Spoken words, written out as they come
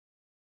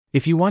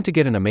If you want to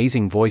get an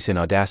amazing voice in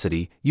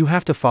Audacity, you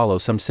have to follow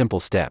some simple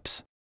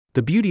steps.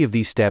 The beauty of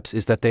these steps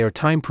is that they are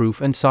time-proof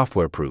and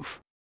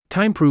software-proof.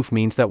 Time-proof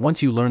means that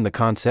once you learn the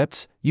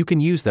concepts, you can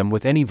use them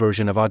with any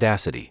version of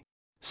Audacity.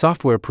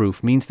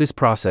 Software-proof means this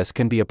process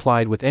can be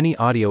applied with any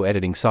audio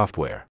editing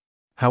software.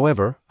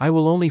 However, I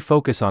will only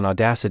focus on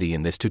Audacity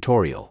in this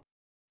tutorial.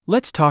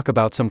 Let's talk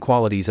about some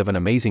qualities of an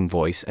amazing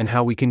voice and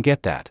how we can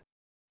get that.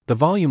 The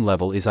volume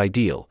level is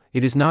ideal.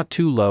 It is not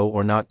too low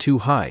or not too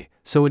high,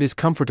 so it is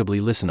comfortably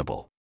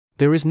listenable.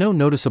 There is no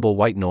noticeable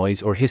white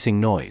noise or hissing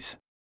noise.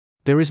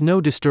 There is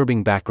no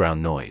disturbing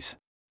background noise.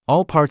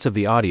 All parts of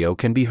the audio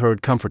can be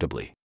heard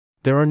comfortably.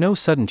 There are no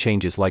sudden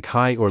changes like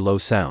high or low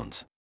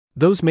sounds.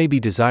 Those may be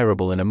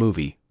desirable in a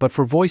movie, but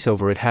for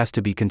voiceover it has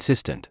to be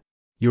consistent.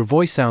 Your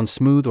voice sounds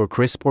smooth or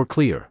crisp or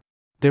clear.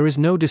 There is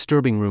no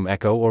disturbing room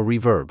echo or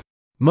reverb.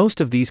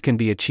 Most of these can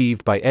be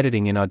achieved by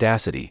editing in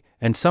Audacity,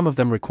 and some of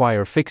them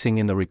require fixing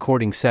in the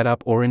recording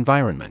setup or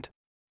environment.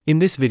 In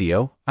this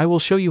video, I will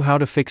show you how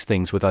to fix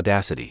things with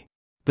Audacity.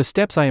 The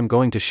steps I am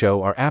going to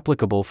show are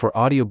applicable for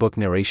audiobook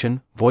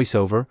narration,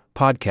 voiceover,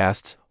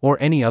 podcasts, or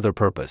any other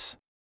purpose.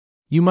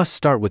 You must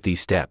start with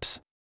these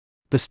steps.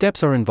 The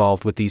steps are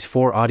involved with these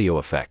 4 audio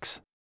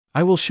effects.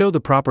 I will show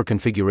the proper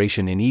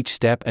configuration in each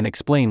step and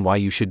explain why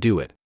you should do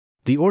it.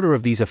 The order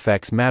of these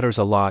effects matters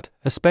a lot,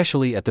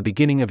 especially at the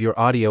beginning of your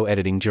audio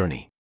editing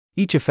journey.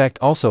 Each effect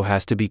also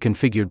has to be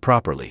configured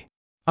properly.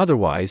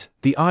 Otherwise,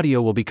 the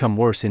audio will become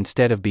worse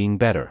instead of being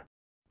better.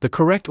 The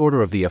correct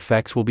order of the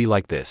effects will be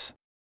like this.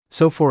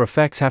 So 4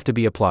 effects have to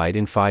be applied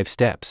in 5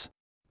 steps.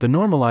 The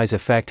normalize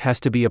effect has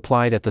to be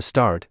applied at the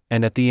start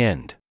and at the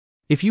end.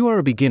 If you are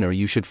a beginner,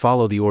 you should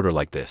follow the order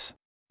like this.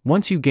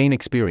 Once you gain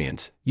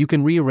experience, you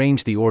can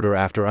rearrange the order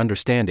after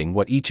understanding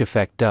what each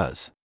effect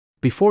does.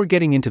 Before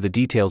getting into the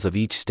details of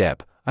each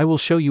step, I will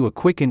show you a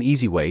quick and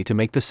easy way to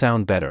make the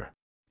sound better.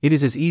 It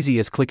is as easy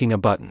as clicking a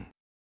button.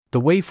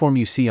 The waveform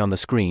you see on the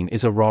screen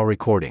is a raw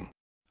recording.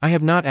 I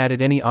have not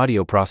added any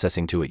audio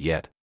processing to it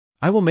yet.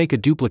 I will make a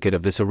duplicate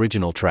of this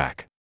original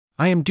track.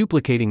 I am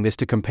duplicating this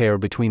to compare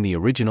between the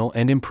original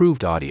and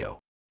improved audio.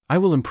 I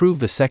will improve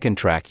the second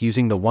track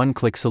using the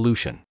one-click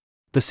solution.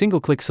 The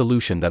single-click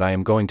solution that I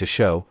am going to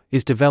show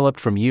is developed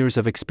from years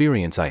of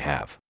experience I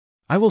have.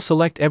 I will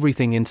select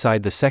everything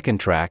inside the second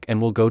track and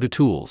will go to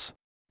Tools.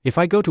 If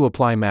I go to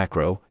Apply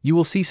Macro, you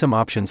will see some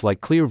options like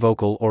Clear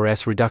Vocal or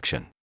S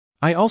Reduction.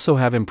 I also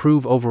have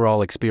Improve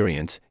Overall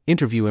Experience,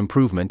 Interview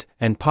Improvement,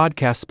 and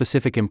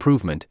Podcast-Specific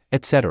Improvement,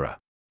 etc.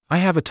 I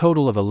have a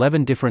total of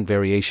 11 different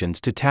variations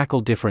to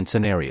tackle different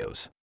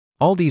scenarios.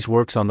 All these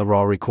works on the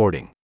raw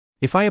recording.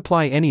 If I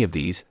apply any of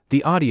these,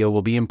 the audio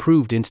will be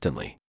improved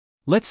instantly.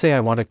 Let's say I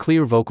want a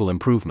clear vocal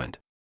improvement.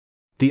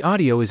 The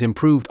audio is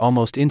improved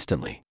almost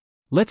instantly.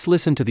 Let's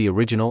listen to the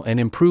original and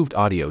improved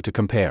audio to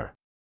compare.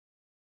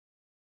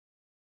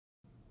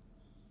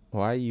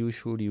 Why you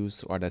should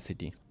use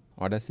Audacity?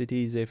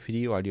 Audacity is a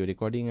free audio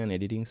recording and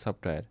editing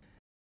software.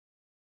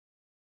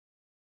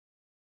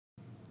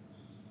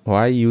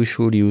 Why you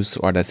should use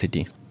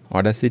Audacity?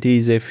 Audacity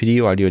is a free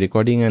audio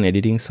recording and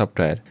editing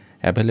software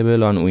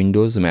available on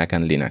Windows, Mac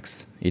and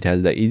Linux. It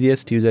has the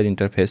easiest user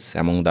interface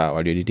among the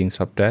audio editing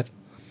software.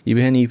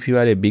 Even if you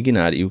are a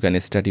beginner, you can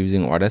start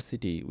using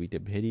Audacity with a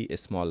very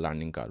small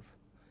learning curve.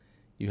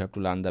 You have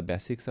to learn the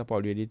basics of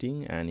audio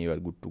editing and you are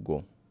good to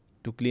go.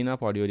 To clean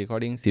up audio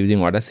recordings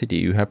using Audacity,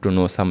 you have to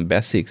know some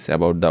basics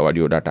about the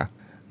audio data.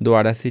 Though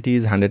Audacity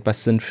is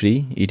 100%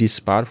 free, it is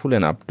powerful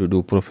enough to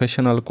do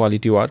professional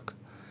quality work.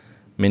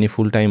 Many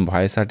full-time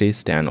voice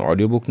artists and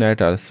audiobook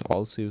narrators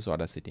also use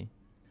Audacity.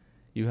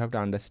 You have to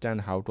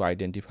understand how to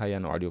identify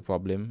an audio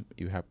problem.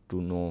 You have to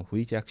know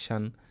which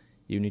action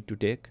you need to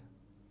take.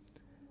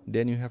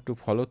 Then you have to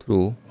follow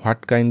through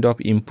what kind of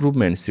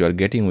improvements you are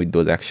getting with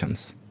those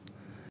actions.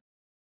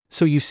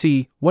 So you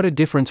see, what a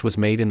difference was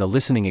made in the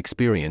listening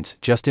experience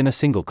just in a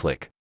single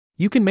click.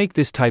 You can make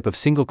this type of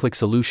single-click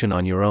solution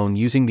on your own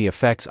using the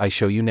effects I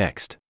show you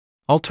next.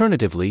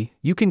 Alternatively,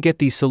 you can get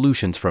these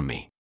solutions from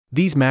me.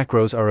 These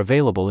macros are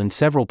available in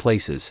several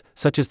places,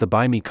 such as the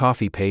Buy Me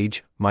Coffee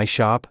page, my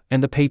shop,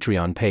 and the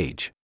Patreon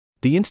page.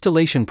 The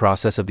installation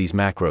process of these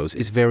macros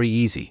is very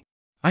easy.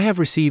 I have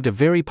received a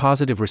very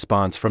positive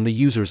response from the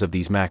users of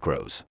these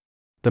macros.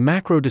 The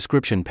macro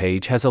description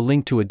page has a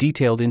link to a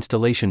detailed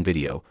installation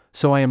video,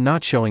 so I am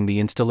not showing the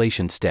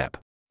installation step.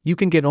 You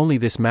can get only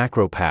this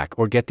macro pack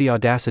or get the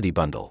Audacity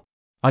bundle.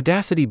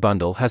 Audacity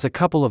bundle has a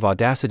couple of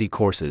Audacity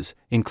courses,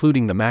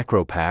 including the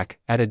macro pack,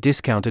 at a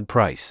discounted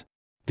price.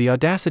 The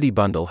Audacity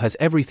bundle has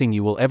everything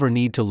you will ever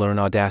need to learn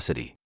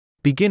Audacity.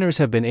 Beginners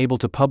have been able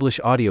to publish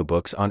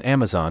audiobooks on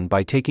Amazon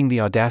by taking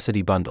the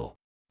Audacity bundle.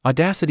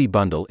 Audacity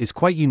bundle is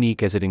quite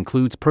unique as it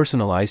includes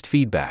personalized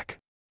feedback.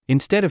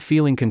 Instead of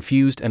feeling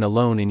confused and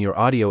alone in your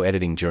audio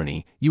editing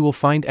journey, you will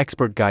find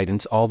expert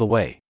guidance all the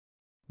way.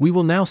 We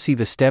will now see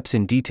the steps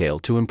in detail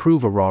to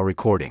improve a raw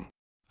recording.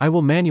 I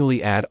will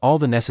manually add all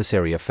the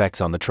necessary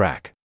effects on the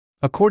track.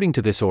 According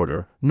to this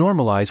order,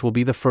 normalize will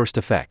be the first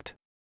effect.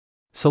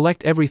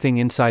 Select everything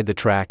inside the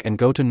track and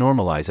go to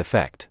normalize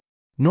effect.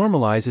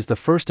 Normalize is the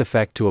first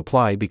effect to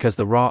apply because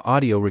the raw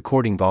audio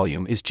recording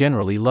volume is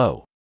generally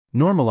low.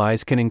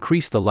 Normalize can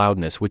increase the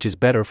loudness, which is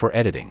better for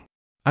editing.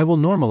 I will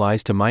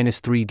normalize to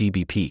 -3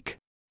 dB peak.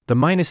 The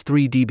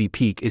 -3 dB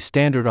peak is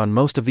standard on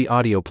most of the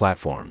audio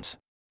platforms.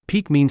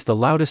 Peak means the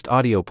loudest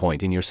audio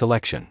point in your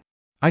selection.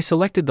 I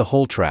selected the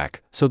whole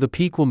track, so the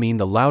peak will mean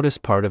the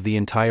loudest part of the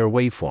entire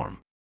waveform.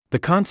 The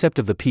concept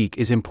of the peak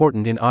is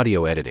important in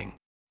audio editing.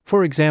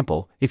 For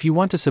example, if you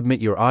want to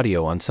submit your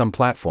audio on some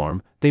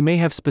platform, they may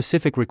have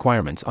specific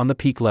requirements on the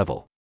peak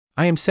level.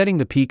 I am setting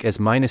the peak as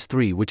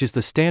 -3, which is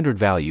the standard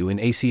value in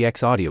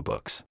ACX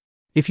audiobooks.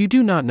 If you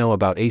do not know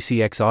about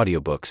ACX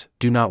audiobooks,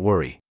 do not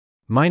worry.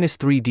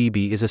 -3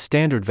 dB is a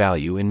standard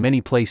value in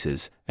many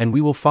places, and we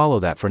will follow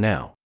that for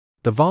now.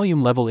 The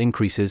volume level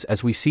increases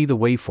as we see the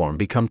waveform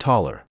become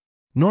taller.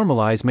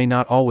 Normalize may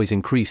not always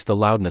increase the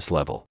loudness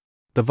level.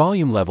 The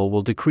volume level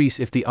will decrease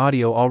if the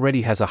audio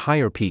already has a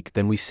higher peak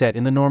than we set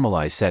in the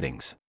normalize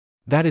settings.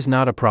 That is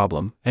not a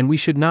problem, and we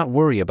should not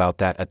worry about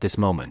that at this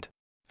moment.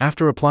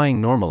 After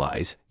applying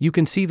normalize, you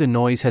can see the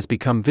noise has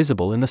become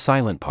visible in the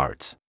silent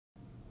parts.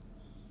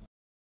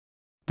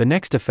 The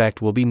next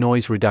effect will be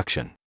noise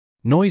reduction.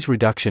 Noise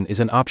reduction is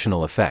an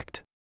optional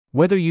effect.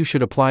 Whether you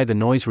should apply the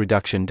noise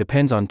reduction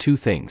depends on two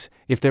things: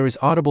 if there is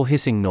audible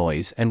hissing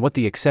noise and what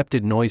the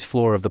accepted noise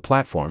floor of the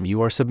platform you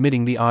are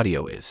submitting the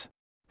audio is.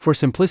 For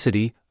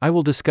simplicity, I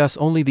will discuss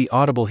only the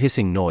audible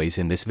hissing noise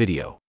in this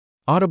video.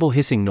 Audible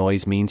hissing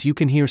noise means you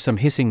can hear some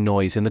hissing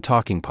noise in the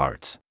talking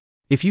parts.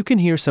 If you can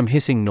hear some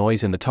hissing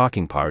noise in the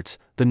talking parts,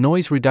 the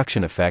noise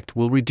reduction effect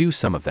will reduce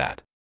some of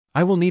that.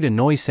 I will need a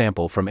noise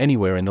sample from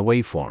anywhere in the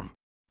waveform.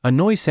 A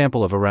noise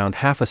sample of around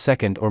half a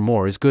second or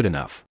more is good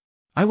enough.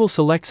 I will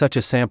select such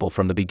a sample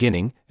from the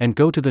beginning, and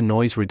go to the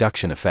noise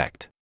reduction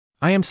effect.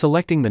 I am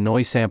selecting the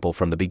noise sample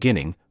from the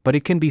beginning, but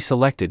it can be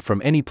selected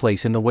from any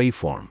place in the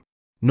waveform.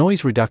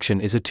 Noise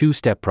reduction is a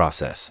two-step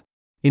process.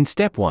 In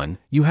step 1,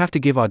 you have to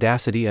give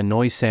Audacity a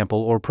noise sample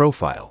or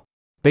profile.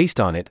 Based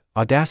on it,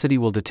 Audacity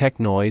will detect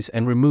noise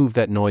and remove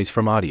that noise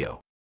from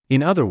audio.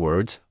 In other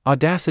words,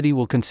 Audacity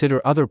will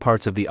consider other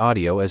parts of the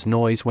audio as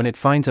noise when it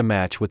finds a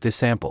match with this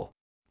sample.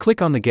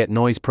 Click on the Get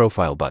Noise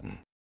Profile button.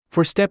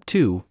 For step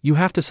 2, you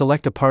have to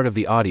select a part of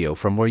the audio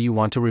from where you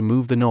want to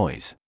remove the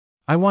noise.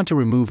 I want to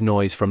remove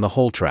noise from the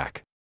whole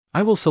track.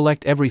 I will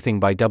select everything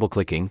by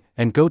double-clicking,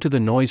 and go to the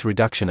noise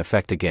reduction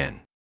effect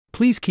again.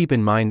 Please keep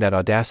in mind that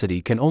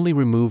Audacity can only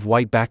remove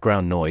white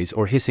background noise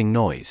or hissing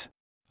noise.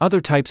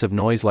 Other types of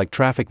noise like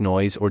traffic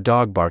noise or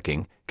dog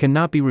barking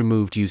cannot be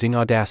removed using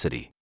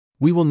Audacity.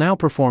 We will now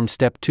perform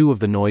step 2 of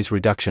the noise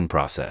reduction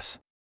process.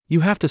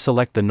 You have to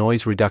select the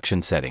noise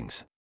reduction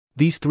settings.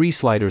 These 3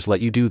 sliders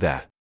let you do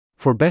that.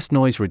 For best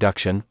noise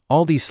reduction,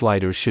 all these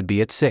sliders should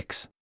be at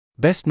 6.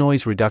 Best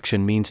noise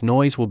reduction means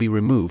noise will be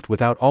removed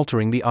without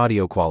altering the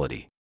audio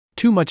quality.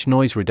 Too much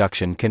noise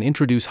reduction can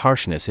introduce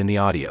harshness in the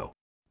audio.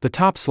 The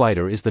top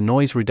slider is the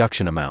noise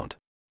reduction amount.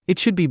 It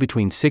should be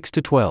between 6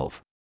 to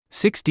 12.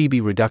 6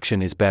 dB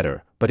reduction is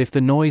better, but if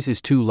the noise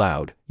is too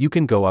loud, you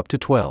can go up to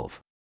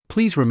 12.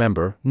 Please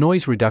remember,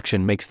 noise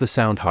reduction makes the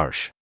sound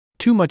harsh.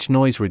 Too much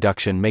noise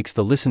reduction makes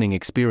the listening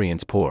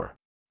experience poor.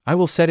 I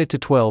will set it to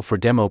 12 for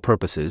demo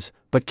purposes,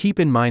 but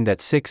keep in mind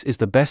that 6 is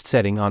the best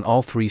setting on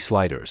all 3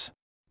 sliders.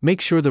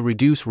 Make sure the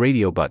Reduce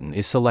Radio button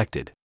is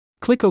selected.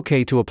 Click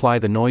OK to apply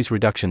the noise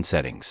reduction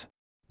settings.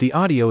 The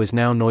audio is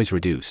now noise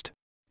reduced.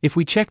 If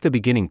we check the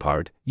beginning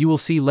part, you will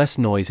see less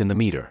noise in the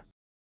meter.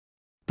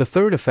 The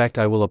third effect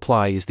I will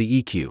apply is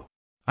the EQ.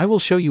 I will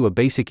show you a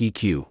basic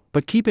EQ,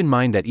 but keep in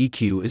mind that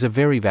EQ is a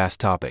very vast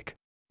topic.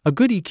 A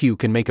good EQ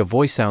can make a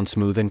voice sound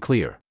smooth and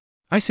clear.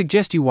 I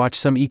suggest you watch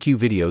some EQ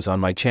videos on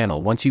my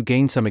channel once you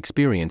gain some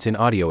experience in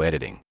audio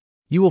editing.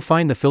 You will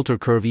find the filter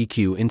curve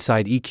EQ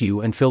inside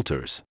EQ and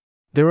filters.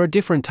 There are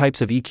different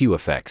types of EQ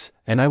effects,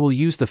 and I will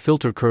use the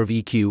filter curve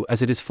EQ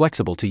as it is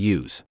flexible to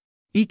use.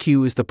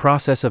 EQ is the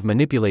process of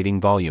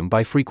manipulating volume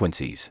by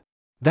frequencies.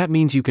 That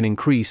means you can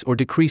increase or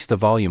decrease the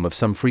volume of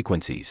some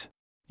frequencies.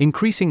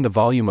 Increasing the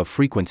volume of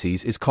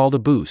frequencies is called a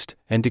boost,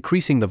 and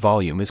decreasing the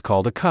volume is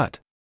called a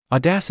cut.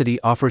 Audacity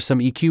offers some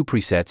EQ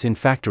presets in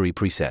factory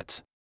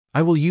presets.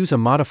 I will use a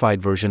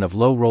modified version of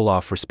low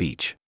roll-off for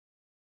speech.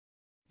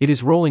 It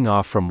is rolling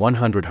off from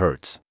 100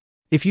 Hz.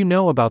 If you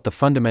know about the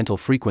fundamental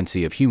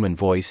frequency of human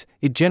voice,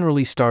 it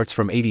generally starts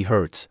from 80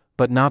 Hz,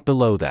 but not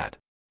below that.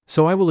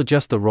 So I will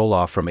adjust the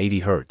roll-off from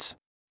 80 Hz.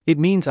 It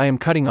means I am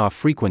cutting off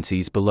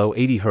frequencies below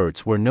 80 Hz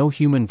where no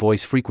human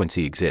voice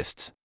frequency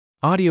exists.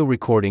 Audio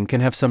recording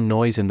can have some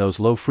noise in those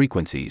low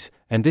frequencies,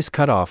 and this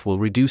cutoff will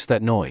reduce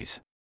that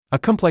noise. A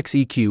complex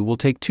EQ will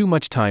take too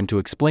much time to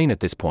explain at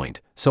this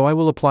point, so I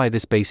will apply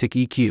this basic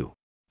EQ.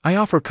 I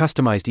offer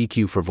customized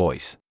EQ for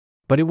voice.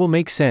 But it will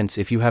make sense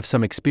if you have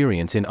some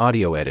experience in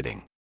audio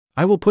editing.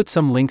 I will put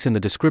some links in the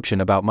description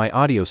about my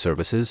audio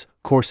services,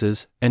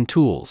 courses, and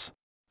tools.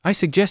 I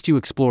suggest you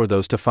explore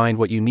those to find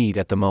what you need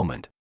at the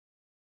moment.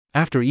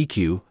 After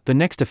EQ, the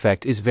next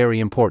effect is very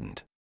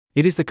important.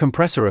 It is the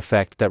compressor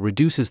effect that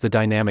reduces the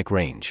dynamic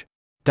range.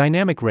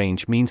 Dynamic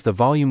range means the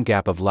volume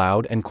gap of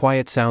loud and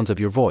quiet sounds of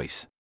your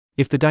voice.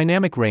 If the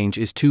dynamic range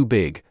is too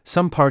big,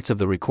 some parts of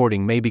the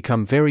recording may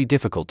become very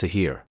difficult to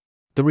hear.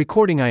 The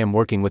recording I am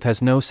working with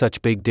has no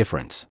such big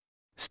difference.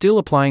 Still,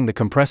 applying the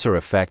compressor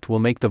effect will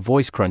make the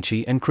voice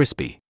crunchy and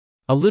crispy.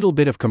 A little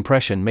bit of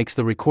compression makes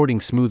the recording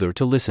smoother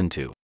to listen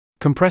to.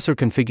 Compressor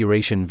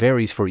configuration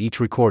varies for each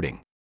recording.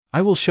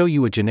 I will show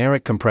you a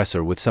generic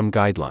compressor with some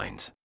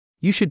guidelines.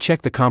 You should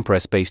check the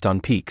compress based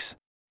on peaks.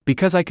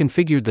 Because I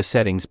configured the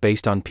settings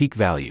based on peak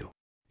value.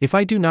 If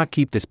I do not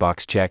keep this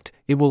box checked,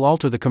 it will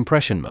alter the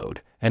compression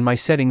mode, and my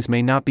settings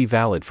may not be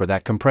valid for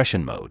that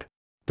compression mode.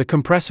 The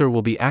compressor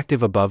will be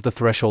active above the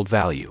threshold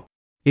value.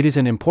 It is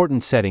an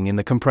important setting in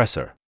the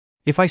compressor.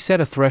 If I set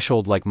a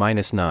threshold like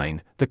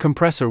 -9, the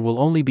compressor will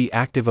only be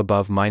active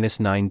above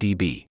 -9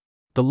 dB.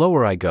 The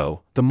lower I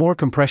go, the more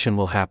compression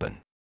will happen.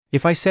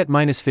 If I set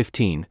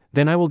 -15,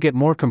 then I will get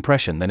more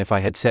compression than if I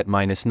had set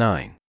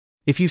 -9.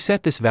 If you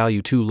set this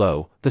value too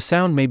low, the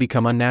sound may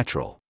become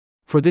unnatural.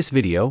 For this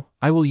video,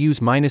 I will use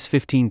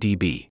 -15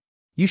 dB.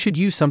 You should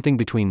use something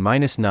between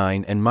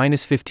 -9 and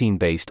 -15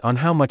 based on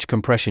how much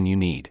compression you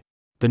need.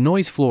 The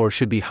noise floor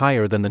should be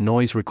higher than the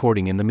noise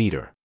recording in the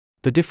meter.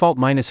 The default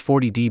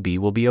 -40 dB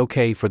will be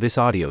okay for this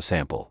audio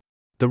sample.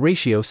 The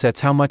ratio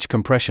sets how much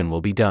compression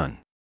will be done.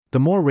 The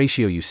more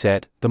ratio you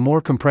set, the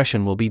more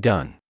compression will be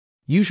done.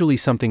 Usually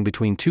something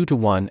between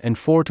 2:1 and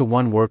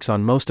 4:1 works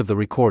on most of the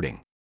recording.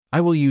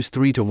 I will use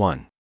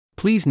 3:1.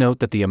 Please note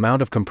that the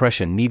amount of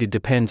compression needed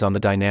depends on the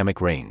dynamic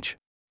range.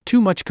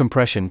 Too much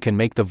compression can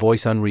make the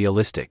voice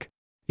unrealistic.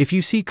 If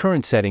you see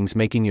current settings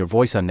making your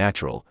voice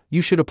unnatural,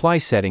 you should apply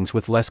settings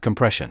with less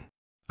compression.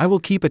 I will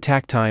keep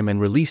attack time and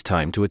release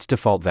time to its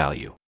default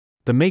value.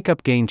 The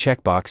makeup gain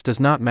checkbox does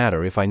not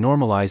matter if I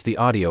normalize the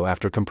audio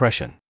after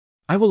compression.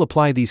 I will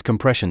apply these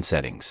compression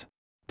settings.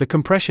 The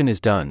compression is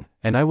done,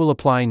 and I will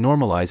apply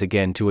normalize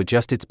again to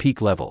adjust its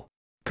peak level.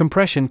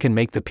 Compression can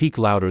make the peak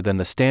louder than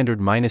the standard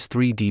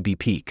 -3 dB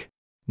peak.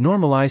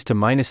 Normalize to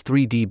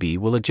 -3 dB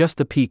will adjust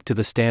the peak to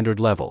the standard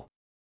level.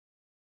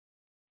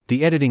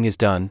 The editing is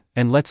done,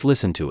 and let's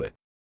listen to it.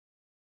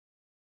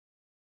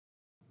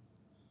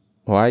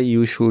 Why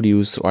you should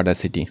use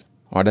Audacity?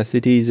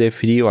 Audacity is a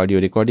free audio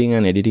recording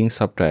and editing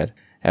software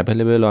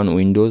available on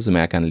Windows,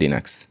 Mac and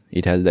Linux.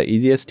 It has the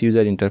easiest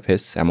user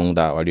interface among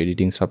the audio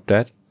editing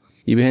software.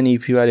 Even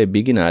if you are a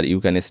beginner,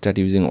 you can start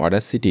using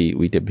Audacity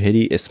with a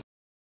very small.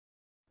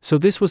 So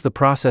this was the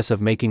process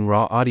of making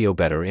raw audio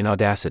better in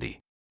Audacity.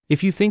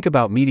 If you think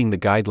about meeting the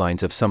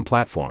guidelines of some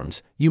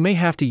platforms, you may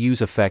have to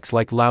use effects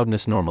like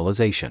loudness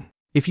normalization.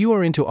 If you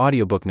are into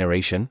audiobook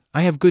narration,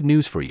 I have good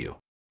news for you.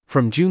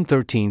 From June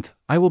 13th,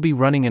 I will be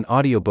running an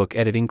audiobook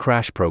editing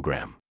crash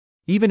program.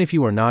 Even if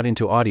you are not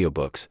into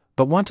audiobooks,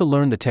 but want to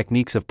learn the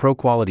techniques of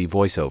pro-quality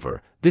voiceover,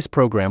 this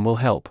program will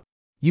help.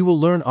 You will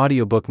learn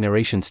audiobook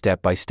narration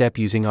step by step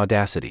using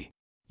Audacity.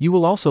 You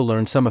will also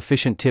learn some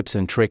efficient tips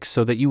and tricks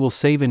so that you will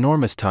save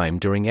enormous time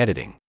during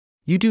editing.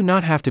 You do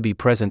not have to be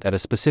present at a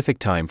specific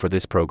time for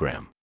this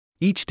program.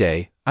 Each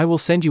day, I will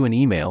send you an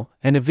email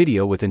and a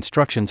video with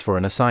instructions for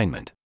an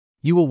assignment.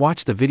 You will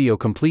watch the video,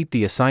 complete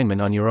the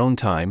assignment on your own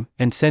time,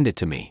 and send it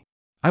to me.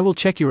 I will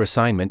check your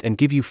assignment and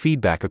give you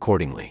feedback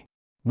accordingly.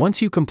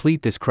 Once you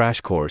complete this crash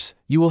course,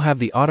 you will have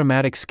the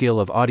automatic skill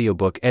of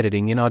audiobook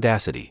editing in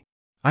Audacity.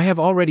 I have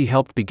already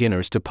helped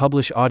beginners to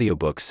publish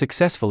audiobooks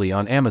successfully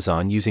on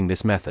Amazon using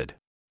this method.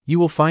 You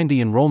will find the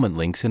enrollment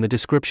links in the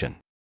description.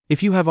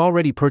 If you have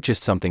already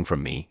purchased something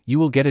from me, you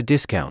will get a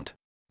discount.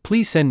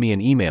 Please send me an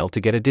email to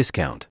get a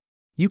discount.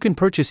 You can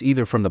purchase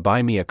either from the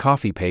Buy Me a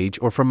Coffee page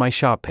or from my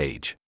shop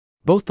page.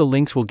 Both the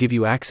links will give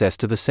you access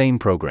to the same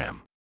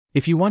program.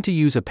 If you want to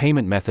use a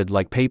payment method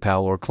like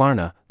PayPal or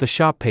Klarna, the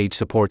shop page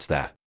supports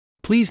that.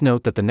 Please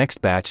note that the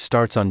next batch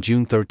starts on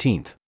June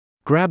 13th.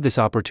 Grab this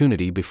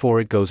opportunity before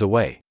it goes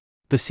away.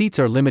 The seats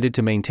are limited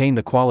to maintain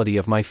the quality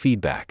of my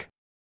feedback.